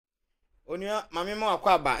Onua mame mo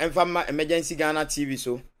akwa ba emfa emergency Ghana TV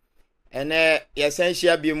so ene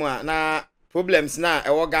essential bi mu a na problems na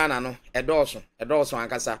ewo Ghana no edoso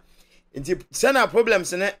ankasa nti sena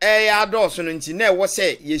problems ne ya adoso no nti na ewo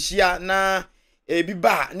se yehia na ebi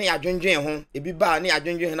ba na yadwendwen ho ebi ba na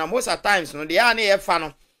yadwendwen na most of times no de ya na yefa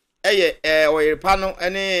no Oyerepa no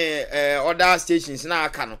ene other stations na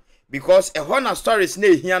aka no because na stories na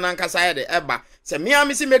ehia na ankasa ya de eba se me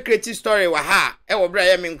amisi me create story wa ha wo bra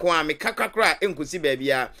ya me nko a me kakrakra enkusi ba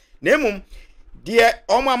bia na emum de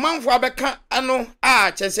omamanfo abeka ano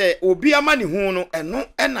a chese obi ama ne hu no eno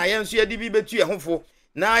na ye nso ye de bi betu ye hofo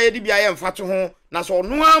na ye de bia ye mfato ho na so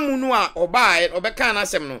no amu no a obeka na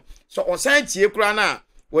asem no so osan tie kura na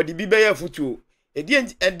wo de bi be ye futuo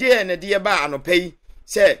ede na de ye ba anopai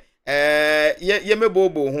se ye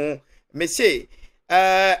mebobo ho me se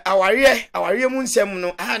aware mu nsem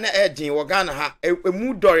no na edin wo Ghana ha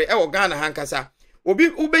emu dore wo Ghana ha nkasa obi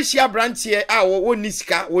ubehia brantie a woni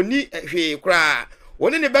sika woni hwe kra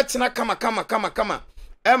woni ne betena kama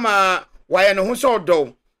ema waye ne ho so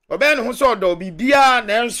odo obe ne ho so odo bibia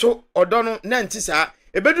na enso odo no na ntisa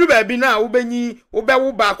ebeduru ba bi na ubenyi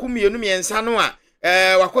ubewo ba ku mienu miensa no a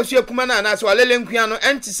wakosu akuma na so walele nkua no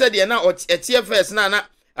entise de na TFS na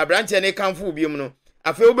abrantie ne kanfo biom no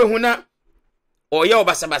afa ubehu na oye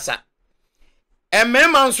obasabasa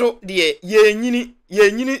emema nso de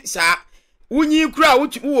yenyini sa wunyi kura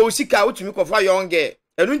wo sika utumi kofa yonge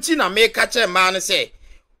enu nti na me ka che ma ne se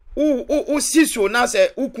u siso na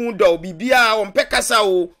se ukun do bibia o mpekasa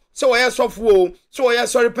o se wo ye sofu o se wo ye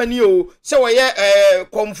sorry pani o se wo ye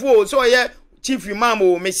komfu o se wo ye chief imam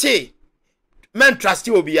o me se men trust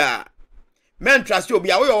obia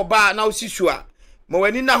wo yo ba na usiso a ma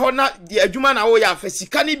wani na ho na de adwuma na wo ya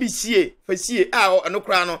fasika ne bisie a no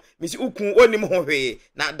kura no me se ukun onim ho hwe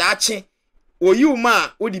na daache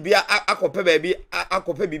oyuma odibia akope baabi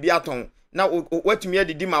akope bibia ton na watumi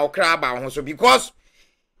adidi ma okra aba ho so because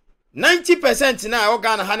 90% na o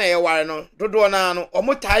Ghana ha na ye ware no dodo na no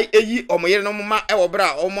omotai eyi omoyere no ma e wo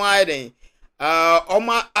bra omo ayeden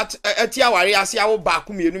oma ati aware ase awo ba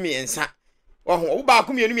ku mienu miensa wo ba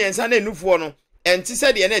ku mienu miensa na enufuo no enti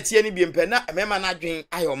se de na tie ni biempe na mema na dwen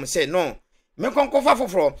ayom se no me konkofa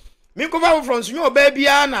foforo nso nyo ba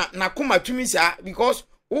bia na koma tumi sa because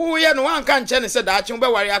ye no wanka nche ne se daache be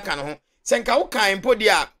ware aka no ho se nka wo kan mpodi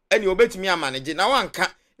a ene obetumi amanage na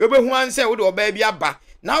wanka obehu anse wo de oba bia ba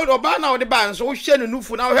na wo de oba na wo de ba nso wo hye no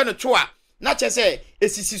nufu na wo hye no to a na che se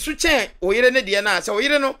esisi su chen oyere ne de na se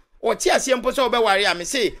oyere no o ti ase mpo se oba ware a me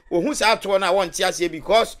se ohu sa to na won ti ase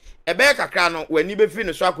because ebe kakra no wani be fi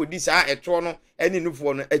no so akodi sa eto no ene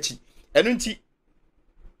nufu no achi enu nti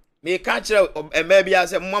me ka kire ema bia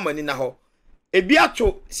se mmamani na ho ebi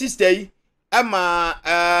ato sister yi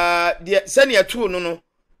ama de senior two no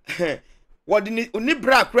wodi ni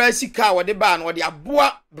bra kra sika wodi ba no wodi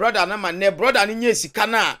aboa brother na ma ne brother ni nye sika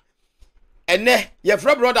na ene ye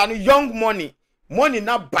fra brother no young money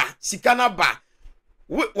na ba sika na ba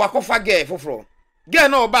wakofa ge foforo ge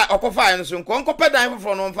na oba okofa en so nko pedan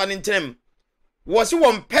foforo no mfa ni ntem wo se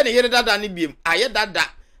wo mpe ne yere dada ni biem aye dada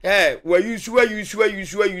wa yusu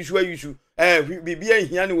bibia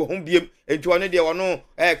hia ne wo ho biem enti one de wono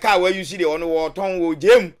ka wa yusu de wono wo ton wo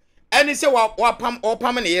jem eni se wa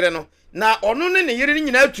pam ne yere no na ono ne yere ni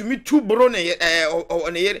nyina atumi tubro ne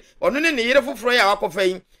yere ono ne yere foforo ya wakofa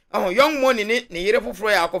yi young money ne yere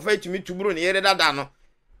foforo ya wakofa atumi tubro ne yere dada no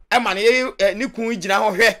ma ne ni kun gina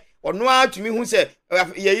ho hwe ono atumi hu se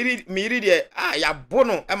yiri miri de ya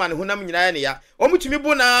bono ma ne hunam nyina ne ya omutumi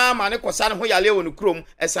bo na ma ne kosa ne ho yale wonu krom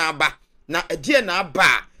esan ba na edie na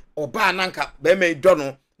ba oba nanka be me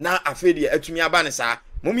dono na afedie atumi aba ne sa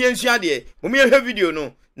mumye nsua de mumye hwe video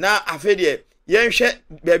no na afedie yenhwe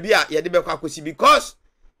baabi a ye de be kwa kosi because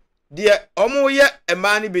de omo ye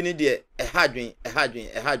ema ne bi ne de ehadwen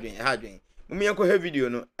mumye ko hwe video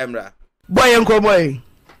no emra boy enko boy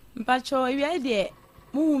mpacho ewi de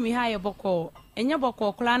muhumi ha ye boko enye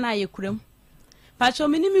boko kula na ye kurem pacho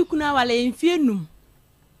minimi kuna wale enfienum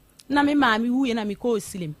na me maami wuye na miko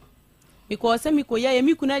osilim miko se miko ye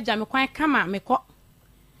mikuna ja me kwan kama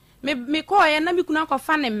miko ye na mikuna ko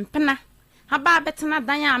fa ne mpena haba betena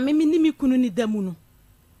dan a me minimi kunu ni damu no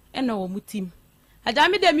ena wo mutim aja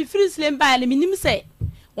me de mi free slim ba le minim se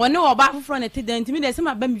woni wo ba foforo ne te dan timi de se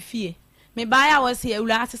ma ba mi fie me ba ya wo se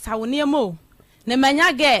awura asesa wo ne mo ne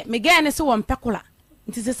manya ge me ge ne se wo mpekola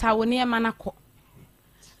nti se sa wo ne ma na ko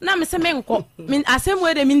na me se me nko min asem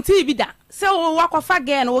we de min ti bi da se wo wakofa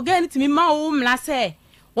ge no wo ge ntimi ma wo mla se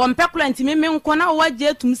wo mpekula ntimi me nko na wo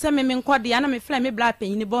je tum se me nko de na me fla me bla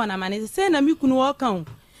panyin bo na ma ne se na mi kunu wo kan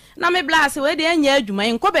na me bla se we de anya adwuma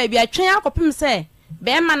nko ba bi atwen akopem se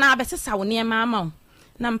be ma na abesesa wo ne ma ma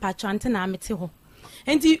na mpacho ante na amete ho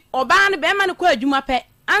enti oba ne be ma ne ko adwuma pe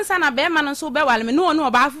ansa na be ma no so be wale me no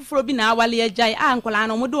oba afufuro bi na awale agyan ankola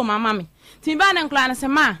no mo do mama me ti ba ne nkola na se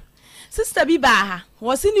ma sister bi ba ha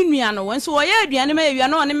wo se ni nua no wonso wo ye aduane ma ewia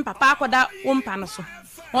no ne papa akoda wo mpa no so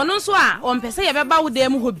ono so a o mpese ye be ba wo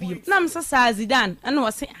dem ho biem na msasa zidan ana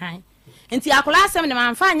wo se han enti akola asem ne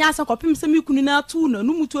manfa anya asa kopim se mikunu na atu na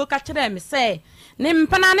no mutuo ka kire me se ne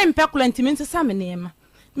mpana ne mpekula ntimi nsesa me nema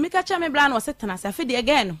mi ka kire me bla na wo se tena se afede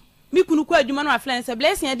again no mikunu kwa adwuma no aflen se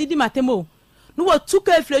blessing adidi matemo no wo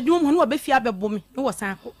tuka afle adwuma no wo be fia bebo me no wo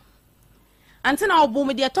san ko ante na obo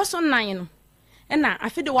me de toso nan no na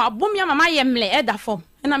afede wo abom ya mama ye mle eda fom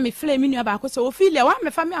na me fle mi nua ba ko se o file wa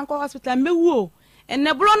me fa me anko hospital mewu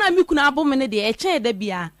enne bro na mikunu abom ne de e chen da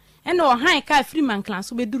bia na o han ka free man class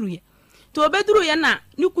so beduru ye to beduru ye na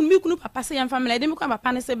mikunu papa se yan family de mikunu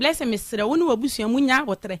papa ne se bless me sere wo ne wabusua mu nya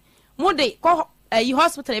agotre mo de ko yi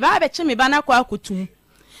hospital ba be che me ba na ko akotum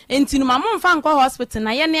enti no mama mfa nko hospital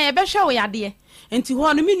na ye ne e be hwe wo yade enti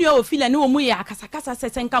ho no minua o file ne wo mu ye akasakasa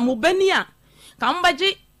se nka mo bani a ka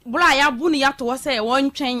mbaji bula ya bu ne ya to se wo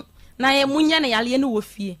ntwen na ye munya ne yale ne wo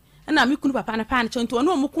fie na mikunu papa na pa ne chonto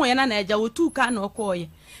no mo ko ye na agya wo tuka na ko ye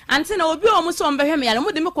anti na obi o mo so mbehwe me yale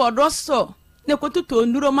mo de me ko do so ne kototo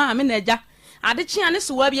nduro ma me na agya ade chia ne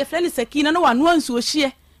so wa bi efre ne sakina no wa no ansu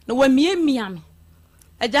ohie na wa mie me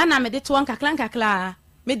agya na me de to nkakla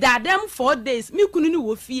me dadam 4 days mikunu ni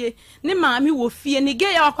wo fie ne maami wo fie ne ge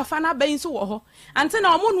ya wakwafa na ban so wo ho anti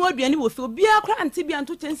na omo no aduane wo fie obi akra anti bi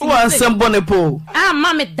anto tensi wo ansem bone po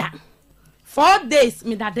ma me da 4 days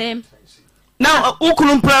me dadam na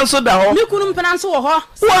ukunu plan so da ho mikunu plan so wo ho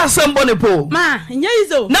wo ansem bone po ma nya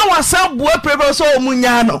izo na wasa boa prebe so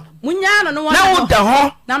munya no no wo na wo da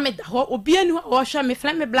ho na me da ho obi ani wo hwe me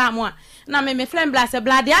flem me bla mo a na me flem bla se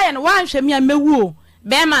bla de aye no wa hwe me amewu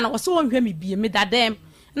be ma na wo so wo hwe me bie me dadam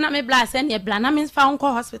na me bla se ne bla na me fa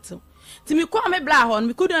onko hospital ti mi ko me bla ho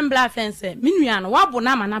mi kudu bla fence mi nua no wabo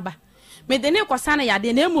na manaba me de ne kwasa na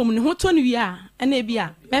yade na emom ne ho to no wi a na e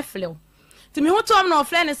bia me flew ti mi ho to no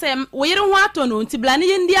fle ne se wo yire ho ato no ti bla ne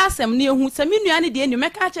ye ndi asem ne ehu se mi nua ne de enu me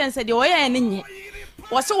ka chen se de wo ye ne nye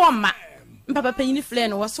wo se wo ma papa panyini fle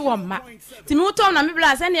no wo se wo ma ti mi ho to na me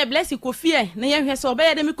bla se ne bless kofie na ye hwe se oba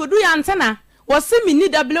ye de mi kodu ya ntena wo se mi ni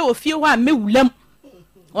double ofie ho a me wulam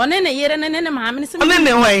one ne yere ne maame ne se one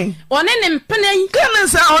ne hwan one ne mpena kan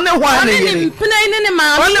sa one hwan ne yere one ne mpena ne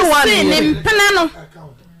maame ne mpena no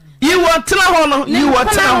yi wo tena ho no yi wo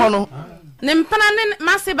tena ho no ne mpena ne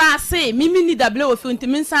mase ba se mimi ni double ofi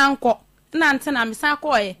ntimi nsan kɔ na ntena me san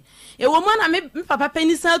kɔ ye e wo mo na me papa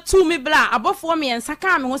pani san tu me bla abofo me ensa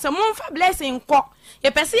ka me ho se mo mfa blessing kɔ ye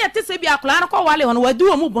pese ye te se bi akola na kɔ wale ho no wadu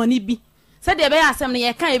wo mu boni bi se de be asem ne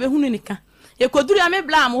ye kan ye be hunu nika e koduru ame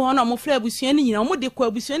bla mo ho no mo fra abusua ni nyina mo de kɔ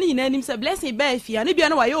abusua ni nyina nim se blessing ba afia ne bia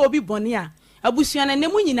no wa ye obi boni a abusua ne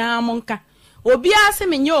mu nyina mo nka obi ase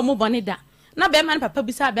me nye o mu boni da na be man papa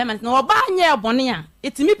bisa be man na oba nye boni a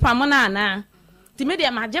etimi pam na ana timi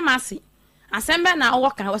de ma je masi asembe na wo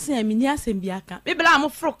kan wo se amini asem bi aka me bla mo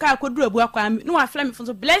fro ka koduru abu akwa no wa fra me fo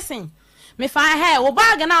blessing me fa he wo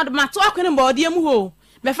ba ga na ma to akwa ne mbode mu ho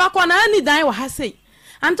me fa ko na ani dan wo ha sei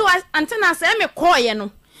anto na se me ko ye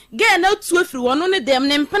no ge na tu afiri wono ne dem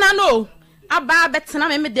ne mpena no aba betena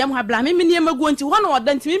me dem ha bla me ni emagu nti ho no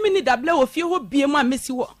oda nti me ni dabla wo fie ho bie mu a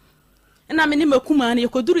mesi wo na me ni makuma na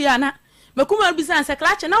yekoduru ya na makuma bi san se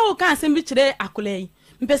klache na wo kan asem bi kire akolai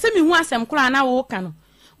mpese me hu asem kura na wo ka no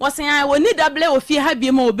wo sen ai wo ni dabla wo fie ha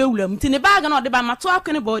bie mu obewulam nti ne bag na ode ba mato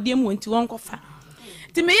akene bode mu nti won kofa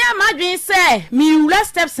nti me ya madwen se mi wura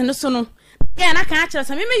steps no so no ge na kan akire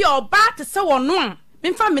se me yo ba te se wo no a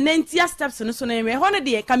memfa me nantia steps no so no me ho ne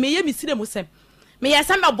de ka me ye mi sire mu sem me ye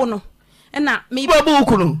sam abo no na me babu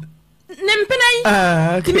ukunu ne mpena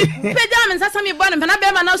yi me peja me sasa me bo ne mpena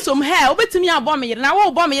be ma na som he obetumi abo me yire na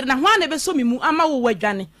wo bo me yire na ho na be so me mu ama wo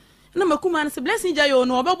wadwane na makuma na se blessing ja yo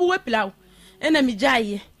no obabu wapilawo na me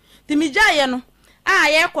jaye ti me jaye no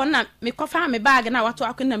ye ko na me kofa me bag na wato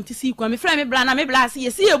akona me tisi kwa me fra me bla na me bla se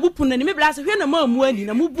ye si ebupu na ni me bla se hwe na ma mu ani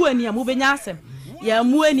na mu bu ani a mu benya asem ya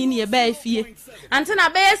mu ani ni ye ba fie ante na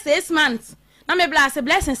be 6 months na me bla se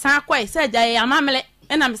blessing san kwai se jaye amamele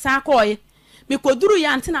na me san koye me koduru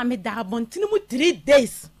ya ante na me da abontini mu 3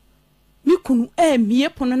 days me kunu mie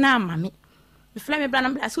pono na amame me fra me bla na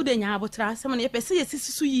bla so de nya abotra se mo ne ye pese ye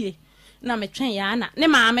sisisu yie na me twen ya na ne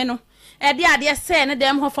maame no de ade se ne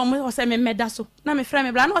dem ho fam ho se me meda so na me fra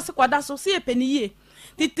me bla na o se koda so se ye peniyie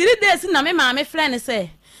ti 3 days na me maame fra ne se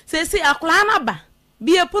akola na ba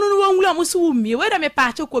bie pono no wonwulam so wumie we da me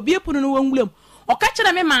paache ko bie pono no wonwulam o ka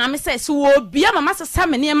kire me maame se wo bia mama sesa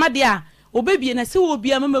me ne ma de a obebie na se wo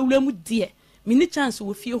bia mama wulam de me ni chance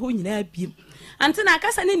wo fie ho nyina biem ante na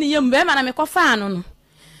akasa ne yem be ma na me kofa ano no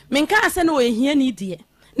menka ase na ohia ni die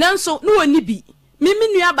nanso no oni bi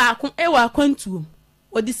nua baako e wa kwantuo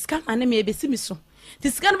odi sika ma ne me ebesi mi so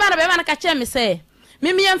ti sika no ba na be ma na ka che me se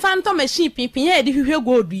mimi yemfa nto machine pinpin ya edi hwehwe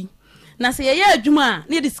gold yi na se ye adwuma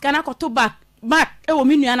na edi sika na koto back e wo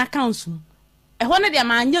nua na accounts mu e ho ne de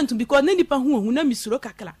ma anya ntu because ne nipa hu na misuro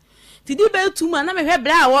kakra ti di be tuma na me hwe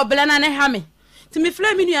bra wo bla na ne ha me ti me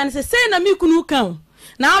fla nua na se na me kunu kan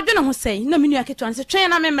na odwene ho sei na nua keto an se twen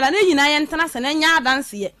na me mra na nyina ye ntena se na nya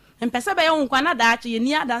adanse ye mpese be ye nkwa na daache ye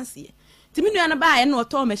ni adanse ye ti nua na ba ye na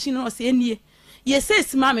oto machine na o se enie ye se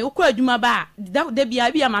sima me ukọ adwuma ba da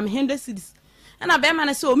bia bia ma me 100 cedis na be ma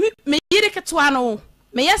na se o me yire keto ano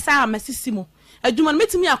me yesa amasisi mu adwuma no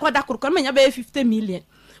metimi akoda korokoro me nya be 50 million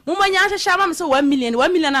mo manya ahwehwa ma me se 1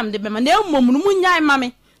 million am de be ma na mmom no munya ma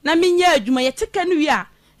me na me nya adwuma ye teka no wi a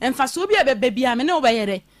emfa so bia be bia me ne wo be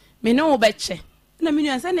yere me ne wo be che na me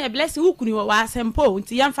nua se na blessing ukuni wo asempo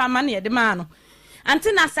nti yamfa ma na ye de ma no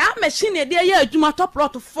anti na sa machine de ye adwuma top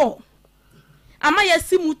plot 4 ama ye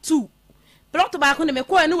simu 2 plot baako ne me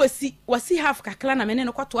ko ene wasi half kakla na me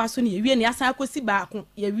ne kwato aso ne ye wie ne asan akosi baako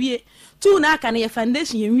ye wie 2 na aka ne ye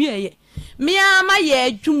foundation ye wie ye me ama ye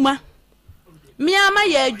adwuma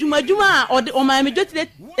o ma me jotile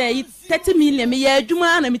 30 million me ye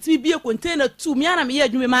adwuma na metimi bie container 2 me ana me ye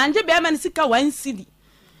adwuma ma anje be ma ne sika 1 cedi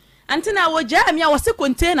anti na wo ja me a wo se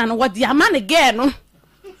container no wo de ama ne ge no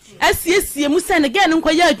asiesie mu se ne ge no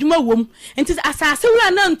kwa ye adwuma wom enti asase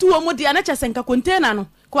wura na ntu wo mu de na chesenka container no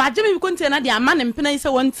kwa agye me container de ama ne mpena ise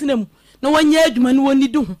won tena mu na wanya adwuma no woni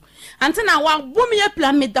du ho ante na wa bom ye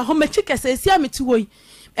plan me da ho machi kasa sia meti woi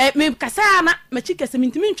me kasa na machi kasa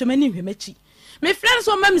mintimi ntwema ni hwe machi me friends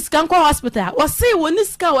so ma miskan ko hospital wo se woni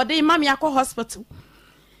ska wo de mam ya ko hospital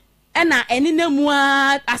ena eni na mu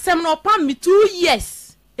asem no pam me 2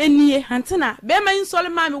 years enie ante na be ma insole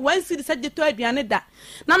ma me 1 cedi saje to aduane da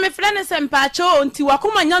na me friends se mpacho nti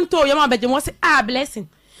wakoma nyanto yo ma beje mo se blessing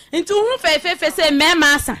nti hu fe se me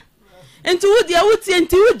ma asa nti wo dia wutie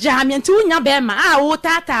nti wo jam nti wo nya be ma wo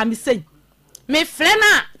tata mi sei me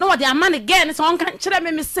frena no wo dia man again so on kan kire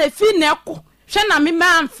me se fi na eko hwe na me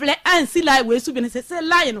ma mfle ansi lai we su bi ne se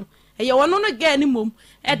lai no eye wono no again mom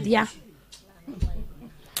e dia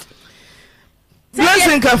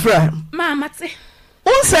blessing kafra mama te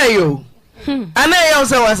say yo ana yo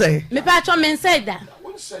say what say me pa cho men say da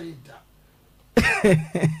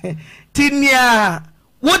tinia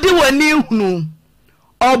wodi wani hunu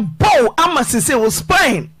obo amasese wo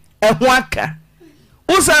spine eho aka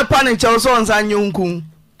wo say pane che so onsa nyunku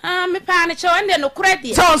me pane che ende no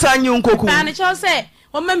kredi so onsa nyunkoku pane che say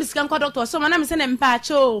o ma misika nko doctor so na me se ne mpa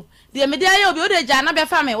che de me de ayo obi o de ja na be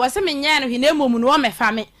fa me wo se me nya no hwe na momu no wo me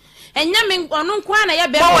fa me enya me onu nko na ye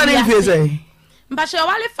be mo wani mfeze mpa che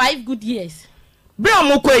wale 5 good years be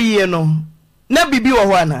omukwa yie no na bibi wo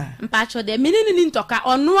ho ana mpacho de menini ni ntoka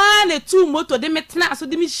ono a na tu moto de metena so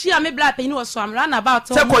de mi hia me bla pani wo so amra na about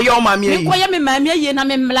se koye o mame ye koye me mame ye na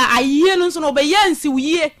me mla aye no so no be yansi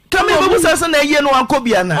wiye kame bebu sase na ye no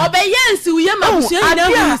ankobia na obe yansi wiye ma busia na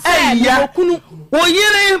mu se okunu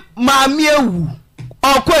oyere mame ewu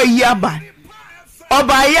okwa yi aba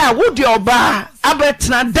oba ya wodi oba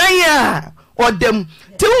abetena dan a odem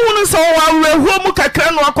ti wunu so wa wehu mu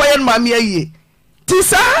kakra no akoye mame aye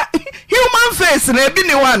tisa human face na ebi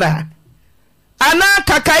ni wana ana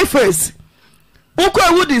kakai face uko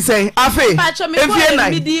wudi say afe efie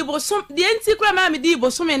nai midi bosom de enti kura ma midi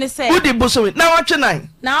bosom ne say wudi bosom na watwe nai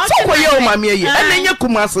so koye o mame aye enenye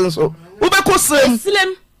kumasen so ubeko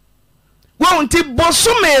slem wo nti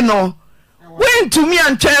bosom no wentumi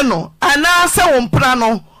antwe no ana se wo mpra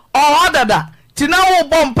no odada tina wo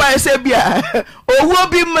bompa ese bia owo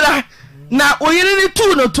bi mra na oyiri ni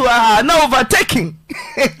tu no to na overtaking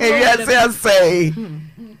yes say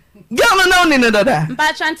girl no ni ne dada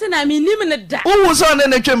mpa chante na mi nim ne da wo so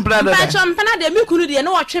ne twempena dada mpa chompena de mi kunu de ne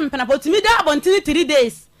wo twempena but mi da abontini 3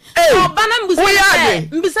 days bana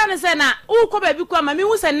mbisa ne se na wo ko ba bi ko ma mi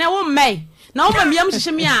hu se ne wo mai na wo ma mi am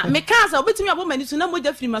hyehye mi a me kan sa obetimi abo mani so na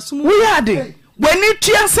moja firi masum wo ya de wani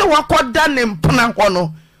tua se wakoda ne mpena ho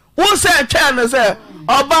no wo se twa no se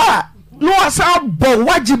oba no asa bo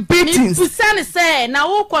waji beatings pusane say na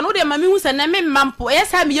wo ko no de mami hu se na me mampo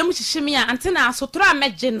yesa me yam hyehye me antena asotro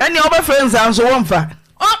amegye no ene oba friends anso wonfa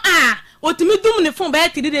otimi dum ne fon ba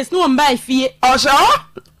 3 days no won ba fie osha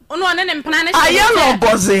ono ne mpana ne ayelo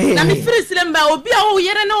boze na me firi sirem ba obi a wo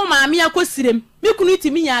yere ne wo maami akosirem me kunu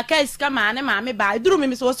itimi nya aka iska ma ne maami ba duru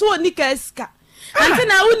me so so oni ka iska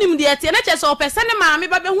antena wonim de ate na chese opese ne maami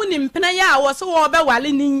ba be hu ni mpana ya wo so wo be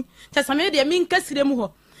wale ni chese me de me nka sirem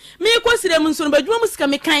ho me kosire mun so no badwuma musika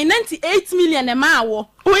me kan 98 million e ma wo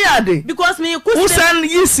uyade because me kosire usan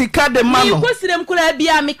yisika de mano me kosire mkura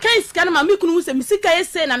bia me kan sika na ma me kunu se misika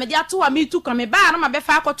yese na me de ato wa me tu kan me ba na ma be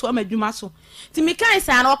fa akoto amadwuma so ti me kan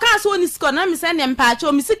sa na o kan so ni sika na me se ne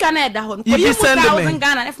mpaacho misika na eda ho ko yi mu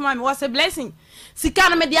Ghana na fama me was a blessing sika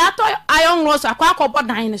na me de ato iron rose akwa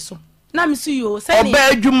dan ne so na me su yo se ni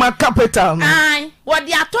obadwuma capital no ai wo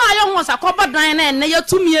de ato iron rose akwa dan na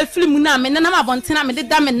yatumi afilimu na me na ma bontena me de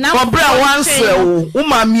da me na obra wanse wo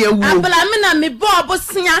ma me awu abla me na me bobo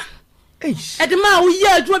sia edema wo ye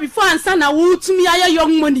adwuma before ansa na wo tumi aye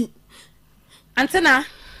young money antena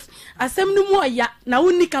asem no mu oya na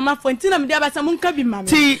woni kama fontina me de abasa mu nka bi mama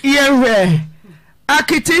ti yehwe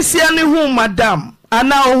akitisia ne hu madam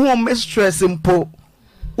ana hu mistress mpo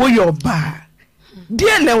wo yo ba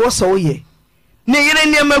die na wo so ye ne yire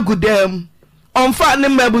ne magudam onfa ne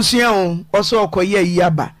mabusua o oso okoye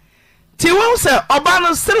yaba ti wo se oba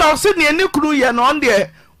no still o se ne kuru ye no onde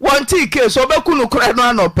won ti case obekunu kura no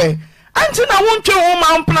anope anti na wontwe wo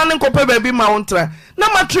ma plan nkope baby ma wontra na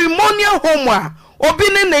matrimonial home a obi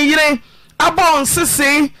ne yire abon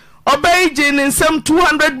sisi obeje ne nsem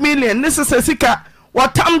 200 million ne sisi sika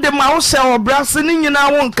watam de ma wo se obrase ne nyina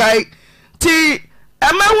won kai ti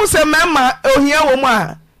ema hu se mema ohia wo mu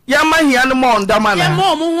a ya ma hia no mo ndama na ya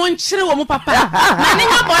mo ho nkyere wo mu papa na ne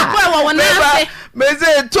nya boy wo na ase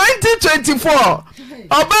meze 2024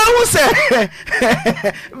 oba hu se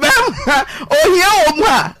mema ohia wo mu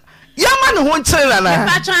a ya ma ne ho nkyere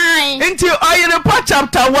na nti Oyerepa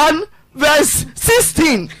chapter 1 verse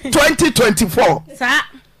 16 2024 sa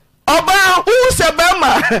oba hu se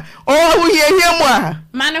bema o hie mu a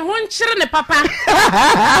mane ho nkyere ne papa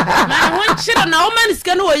mane ho nkyere na o man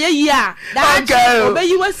sika no oye yi a da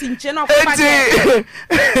obeyi wasi nche no kwa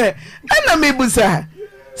ana mebusa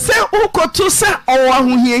se ukoto se owa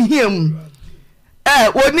ho hie mu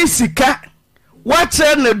woni sika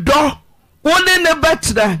wache ne do woni ne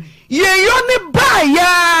betra ye yo ne ba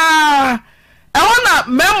ya ona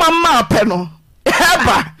mema ma pe no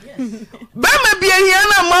eba bema bia hia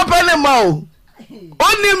na ma pe ne ma o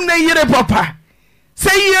onim ne yire papa se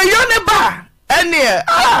ye yo ne ba ene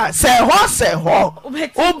se ho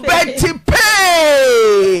obeti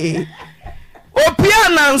pe opia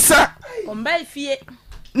nansa ombai fie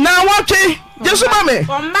na watwe jesu mame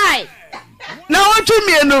ombai na watwe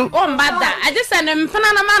mienu ombada ajisa ne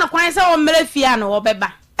mpana na ma no kwan se o mre fie na wo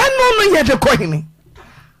beba eno no ye de kohini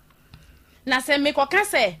na se me koka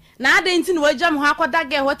se na ade nti no wagya me ho akoda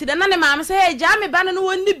ge ho ti de na ne maam se hey gya me ba no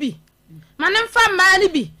wonni bi mane mfa ma ni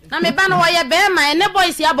bi na me ba no wo ye be ma ene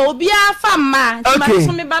boys ya ba obi afa ma ti ma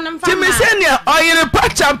so me ba no mfa ma ti me se ne Oyerepa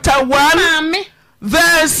chapter 1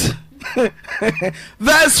 verse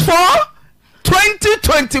 4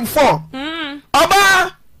 2024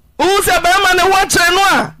 oba uze be ma ne wo kire no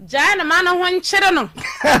a gya ne ma no ho nkire no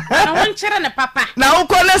na ho nkire ne papa na wo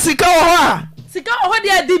ko na sika wo ho a sika wo ho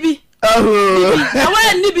de adibi na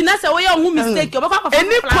wa ni bi na se wo ye hu mistake obakwa kwa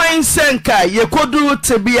any point senka ye koduru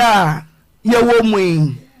tebia ye wo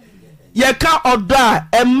mu ye ka odo a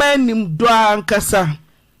emanim do ankasa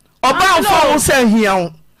oba fo wo se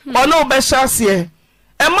hian ono be hyase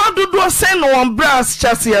ema dodo se no on brass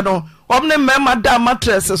hyase no omne mema da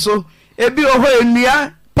mattress so ebi oho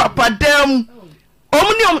enua papadam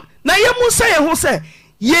omni na ye mu se ye ho se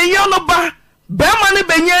ye ye no ba be ma ne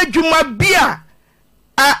benya adwuma bia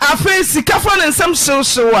afa sika fo ne nsem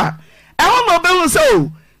hyew a ɛho ma obehu sɛ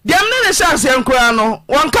o diam ne ne hyase nkora no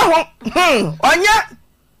wonka ho onya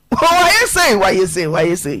waye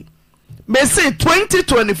say me say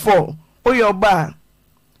 2024 oyo oba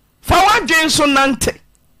fa wadwen so nante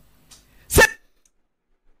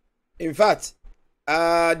in fact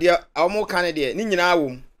dia awmo kan de ni nyina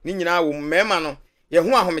wom mema no ye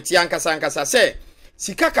ho ahomete ankasa se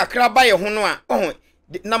sika kakra ba ye ho no a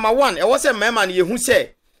number 1 e was a mema no ye hu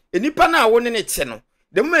se enipa na wo ne te no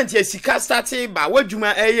the moment ye sika start ba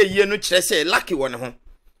wadwuma yie no kire se lucky wo ne ho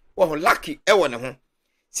wo lucky e wo ne ho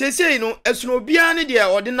sesei no esuno bia ne de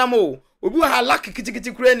ordinam o obi wo ha lucky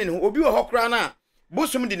kitikiti kura ne ho obi wo ho kura na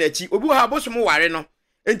bosum di nachi obi wo ha bosum ware no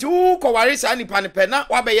enti wo ko ware sa nipa ne pe na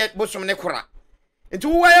wa be ye bosum ne kura enti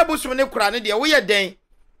wo ya bosum ne kura ne de wo ye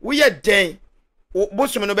den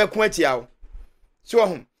bosum no be ko atia wo so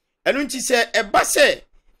ho enu nti se eba se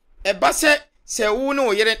wo ne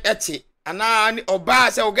wo yere ete ana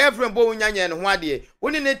oba se wo girlfriend bo nyanya ne ho ade wo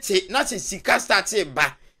ne te na se sika start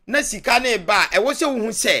ba na sika ne ba e wo se wo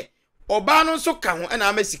hu se oba no so ka ho na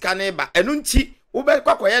ama sika ne ba enu nti wo be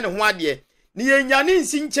kwakoye ne ho ade ni yenya ne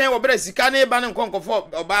nsi nchen wo bere sika ne ba ne nkonkofo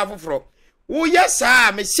oba foforo wo ye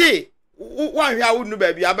saa me se wo ahwe a wo nu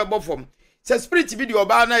ba bia bebo fom se spirit bi de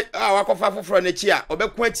oba na wakofa foforo na chi a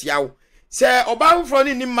obekun atia wo se oba foforo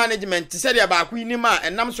ni management se de ba ko ni ma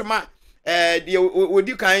enam so ma de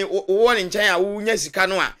odi kan wo ne nchen a wo nya sika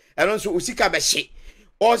no a eno so usika be hye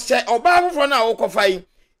o se oba foforo na wo kofa yi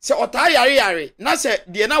se ota yare na se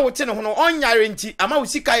de na wo te ne ho no on yare nti ama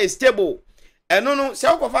usika is stable eno no se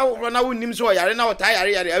wo kofa foforo na wo nim so yare na ota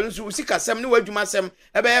yare eno so usika sem ne wadwuma sem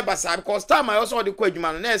ebe ye basa because time I also de ko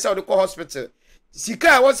adwuma no na se wo de ko hospital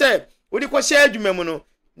sika wo se wo de ko share adwuma mu no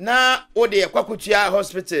na wo de kwakotua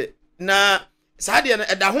hospital na saade no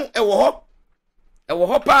eda ho ewo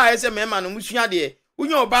ho pa ese mema no musua de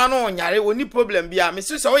unya oba no onyare oni problem bia me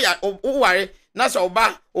se wo ware na se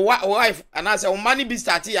oba wife ana se o mani bi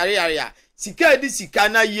start yare ya sika di sika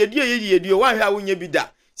na yedie wan hwa wonya bi da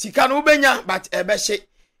sika no ubenya but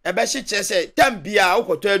ebehye chese tambia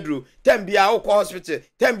ukoto aduru tambia ukọ hospital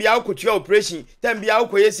tambia ukotua operation tambia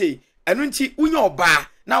ukoyese enu nti unya oba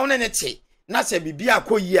na wona ne te na se bibia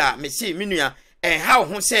akoyi a me se menua ha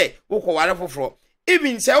ho se ukọ ware foforo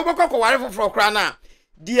even se ubekọ ware foforo kra na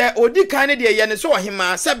de odi kan ne de ye ne so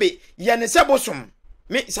ohima sebe ye ne sebosom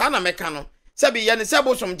me sa na meka no sebe ye ne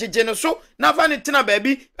sebosom jeje ne so na fa ne tena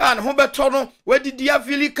baabi an ho beto no wadidi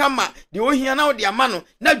afili kama de ohia na ode ama no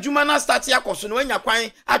na dwuma na start yakoso no wanya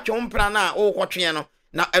kwan atwe mpra na okotwe no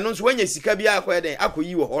na eno so wanya sika bia akwa den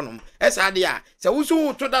akoyi wo honom esa de a se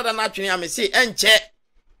wusu to dada na atwe am se enche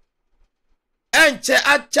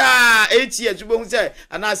acha 8 years bo hu se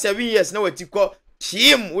ana 7 years na watiko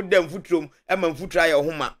chim udem futrom ema mfutra ya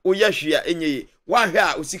homa oya hwia enye wan hwe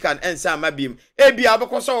a osika ensa mabiem ebia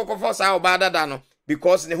abekoso wokofo sa oba dada no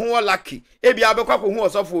because ne ho lucky ebia abekwa ko hu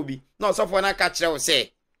osofo obi na osofo na ka kire wo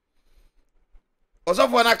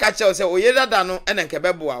se oye dada no ene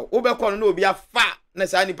nkebeboa wo bekọ no na obi afa na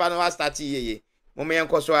sa nipa no wa start yeye moma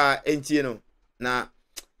yenkoso a entie no na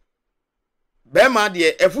bema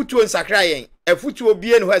de afutuo nsakra yen afutuo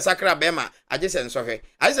bie no sakra bema agese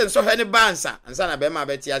nsohwe ne bansa ansa na bema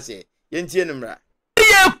beti ase yentie no mra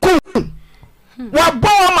yeku wa bo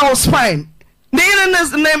ma spine ne yire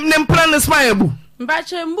ne mplan spine bu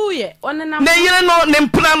mpache mbuye onena ne yire no ne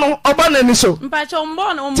mplan no oba na ni so mpache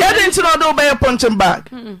mbo no tede nti no do be punching bag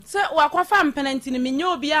se wakwafa mpenanti ne menye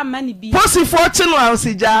obi ama ne bi posi 14 no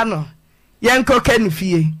ansija no yenko kan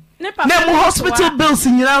fie ne mu hospital bills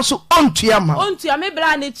nyina so ontua me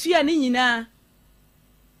bra na tua ne nyina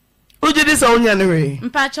ujidi sa onya ne we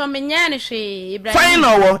mpacho menya ne hwe Ibrahim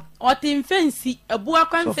final wo otim fancy abu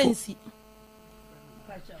akwan fancy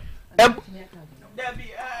Debi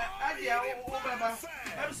adia wo baba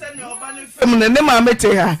emse ne oba ne fam ne ma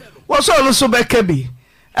mete ha wo so no so beka bi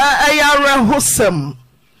ayara hosem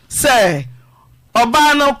se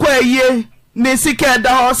oba no kwaye ne sika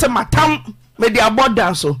da ho se matam me di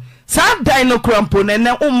abodan so sa dan no krampo ne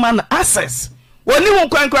umma na access woni hu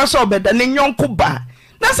kwankra so obeda ne nyonko ba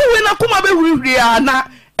na se we na kuma be hurihuri ana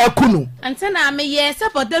ekunu antena me ye se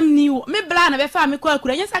podam ni wo me bla na be fa me kwa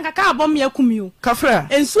akura nyesa nka ka abom me akumi wo kafra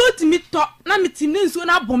ensuo timi to na metim ne ensuo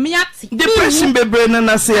na abom me ate depression bebre na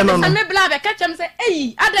na se no no me bla be ka chem se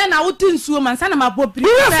eyi adan na wo tinsuo man sa na mabobri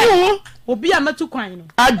obi amatu kwan no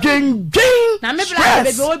adwenjen na me bla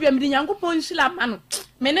be obi am di nyankopon hila ma no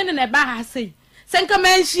me ne ne ba ha sei senka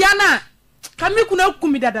manhia na kamiku na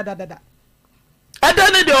akumi dada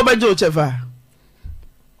adan de obajo chefa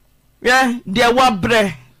de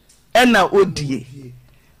wabre ena odie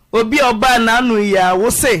obi oba na anu ya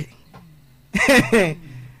wo se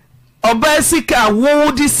oba sika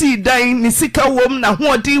wo di si dan ni sika wom na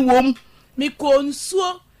hoodi wom mi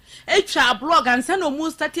konsuo etwa blog ansa no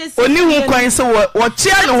mu start esi oni hu kwan se wo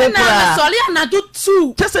chia no ho kura sole na do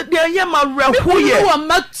tu tese de ye ma rahu ye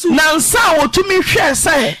na nsa wo tumi hwe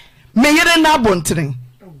se me yere na abontere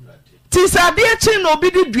ti sa de chi no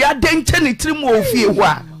obi di dua denche ni tirim ofie ho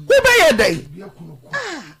a wo be ye dai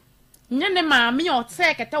nyene ma me o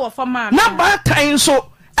te kete wo fama na ba tan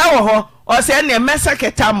so ewo ho o se ne mesa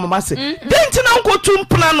kete mama se denti na nkotu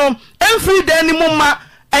mpna no emfiri dan ni mumma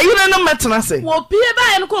ayire no metena se wo pie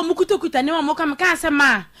ba ye no ko mukutokuta ne mo kam ka se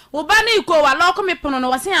ma wo ba na iko wa lo ko me pono no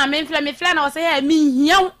wo se a me mfle na wo se ya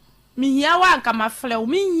mi hia wa nka ma fle wo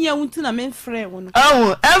mi hia wunti na me mfre wo no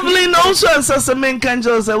Evelyn also answer men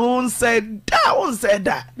kanjo se won said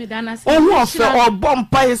that me dana se o fe o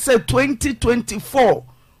bompa se 2024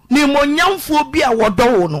 ni mo nyamfo bi a wodo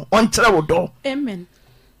wo no on kire wodo amen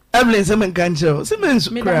Evelyn se men kanjo se men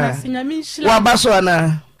sukra wa baso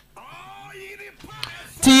ana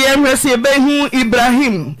ti emrese be hu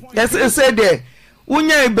Ibrahim yes said there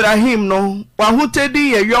unya Ibrahim no wa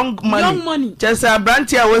hutedi ye young money just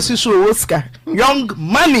abranti a wasiso woska young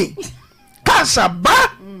money cash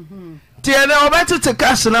ba ti ene obeti te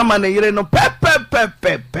cash na man yire no pepe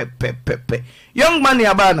pepepepepepe. Young man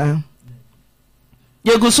yabana.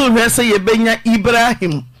 Yegusu hwese yebenya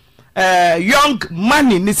Ibrahim. Young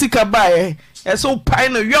money nisika bae. So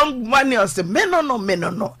pine young money or say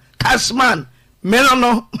menono. Cashman.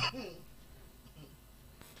 Menono.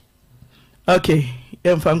 Okay,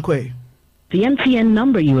 Mfankwe. The MTN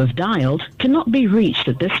number you have dialed cannot be reached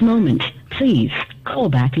at this moment. Please call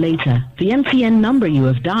back later. The MTN number you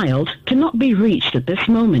have dialed cannot be reached at this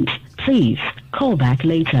moment. Please call back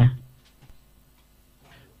later.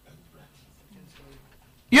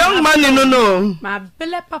 Young man, no. My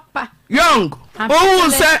belle papa. Young. Oh,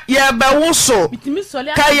 sir, yeah, but also.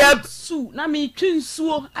 Kaya su na me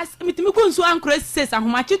twinsuo. Mitimi konsuo ankro ses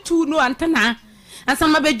ahomache tu no antena.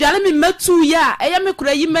 Ansama bedwale me matu ya. Eya me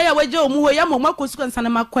kura yi me ya waje omu wo ya moma kosu ansana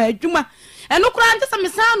makwa adwuma. Eno kura ante sa me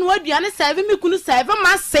san no aduane serve me kunu serve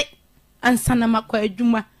ma se. Ansana makwa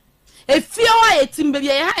adwuma. Efie wa yetim be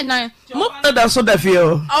ya ha na. Mo da so da fie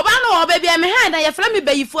o. Oba no oba bia me ha na ye fra me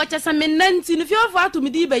bayifo chesa me nanti no fie ofo ato me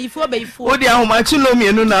di bayifo. O di ahomache no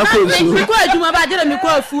mienu na akosu. Me kwa adwuma ba jera me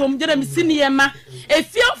kwa afuo m jera me siniye ma.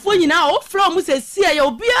 Efie ofo nyina o fra mu se sie ya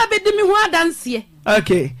obi abedi me ho adanse.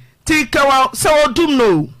 Okay. Tika wa so dum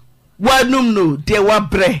no. Wa num no de wa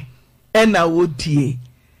bre ena wodie.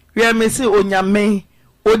 We me se onyame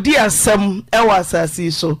odi asem e wa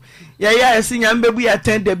asase so. Ya esi nyambe bu ya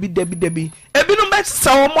ten debi. Ebinu be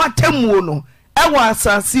sa wo mo atamuo no e wa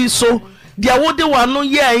asase so. Dia wode wa no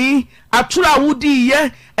ye yi atura wodi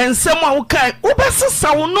ye ensem a wo kai wo be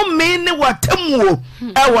sesa wo no me ne wa tamuo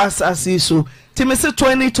e wa asase so. Timese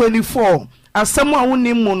 2024 asem a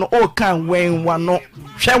woni mu no o kan wen wa no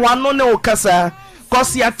hwe wa no ne o kasa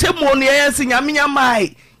cause ya tamuo no ye esi nyame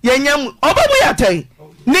mai ye nyam obamu ya ten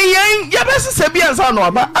ni yen ya be sesa bi ansa no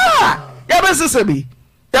aba ya be sesa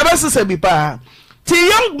bi pa ti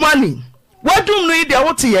young money wadum no ide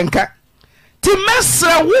wo te yenka ti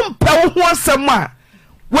mesra wo mpa wo ho asem a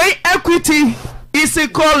we equity is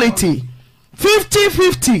equality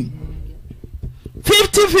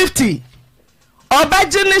 50-50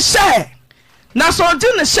 obaje ne share na so je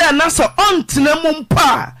ne share na so ontena mu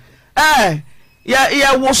mpa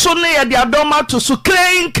ya wo so ne ya de adoma to so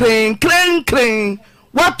kren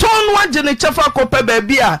waton waje ne chefa kopa ba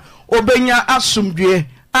bia obenya asomdwe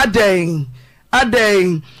aden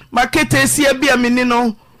makete sia bia meni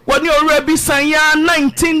no woni ora bi san ya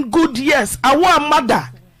 19 good years awa mother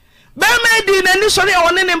be me di na ni sori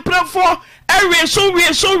woni ne mprefo ewe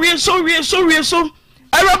so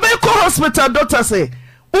Arabic hospital doctor say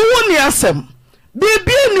uwu ni asem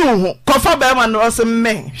bibi ni ho kofa be ma no se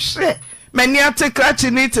me hwe mani ate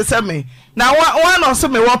krachi ni te se me na wa no se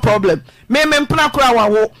me what problem me mpna kura wa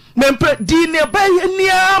wo me mpre di ne ba ye ni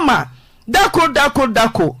ama dako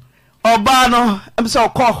oba no am so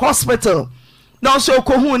call hospital no so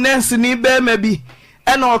ko hu nurse ni be ma bi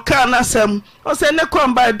e na o ka na sem o se ne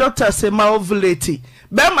come by doctor say ma ovulate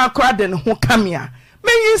be ma kura de ne ho kamia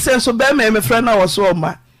me yin se so be ma me friend na wo so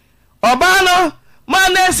ma oba no ma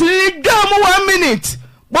nurse ni gam 1 minute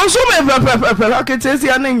bo so me pepepepep ketesi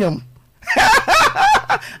anenyam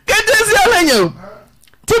ketesi anenyam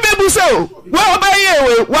ti be bu so wa oba ye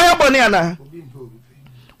we wa yo boni ana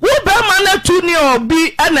wo be ma na tu ni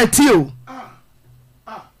obi anati o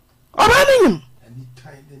oba anenyam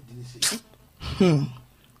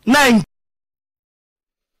nine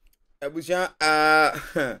abusia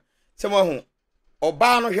semo ho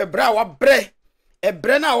oba no hwe bra wa bre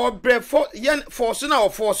ebre na wo bre for yen force na wo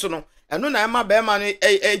force no eno na ema be ma no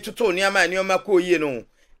tutu ni ama ni o mako yie no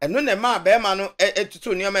eno na ema be ma no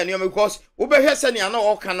tutu ni ama ni o because wo be hwe se ne ana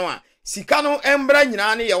wo ka no a sika no embra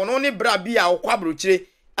nyina ne ye wo no ne bra bi a wo kwabro kire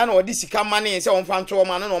ana wo di sika mane se wo mfa nto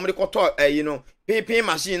ma no na wo me koto yi no pp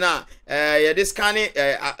machine a ye this scanning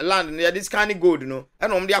land ye this scanning gold no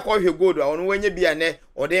ana wo me akọhwe gold a wo no wanya bi ane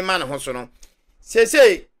wo de ma ne ho so no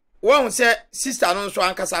sese wo hu se sister no so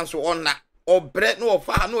ankasa so onna obre no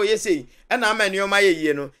ofa no yesei na amanioma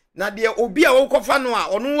yeye no na de obi a wokofa no a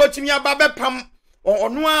ono watimi ababepam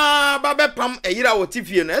ono ababepam eyira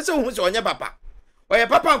wotifie no ese hu se onye papa oye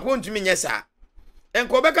papa nko ntumi nyesa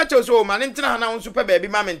enko obeka che so ma ne ntena na nso pe baabi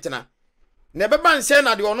ma me ntena na beba nse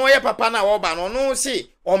na de ono ye papa na wo ba no ono si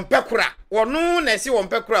ompekura ono na si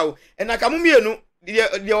ompekura o na kamumienu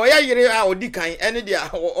de oya yire a odikan ene de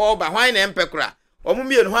o ba hwan na empekura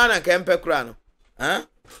omumienu hwan na ka empekura no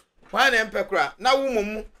hwan na empekura na wo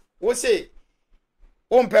mumu wo se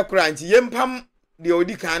o mpekura nti yempam de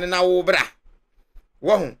odikan na wo bra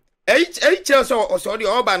wo ho che so de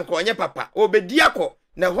o ba no ko onye papa obedi akọ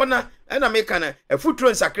na hona na meka na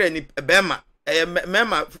afuturo nsakra ni bema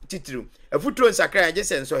mema titiru afuturo nsakra agye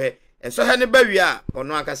senso he ne bawi a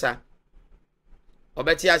ono akasa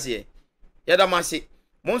obeti ase yɛdamase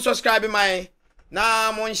mon subscribe my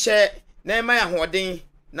na mon share na ma ya hoden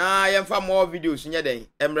na yɛmfa more videos nyɛ den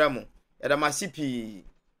emra mo yɛdamase pi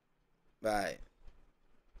bye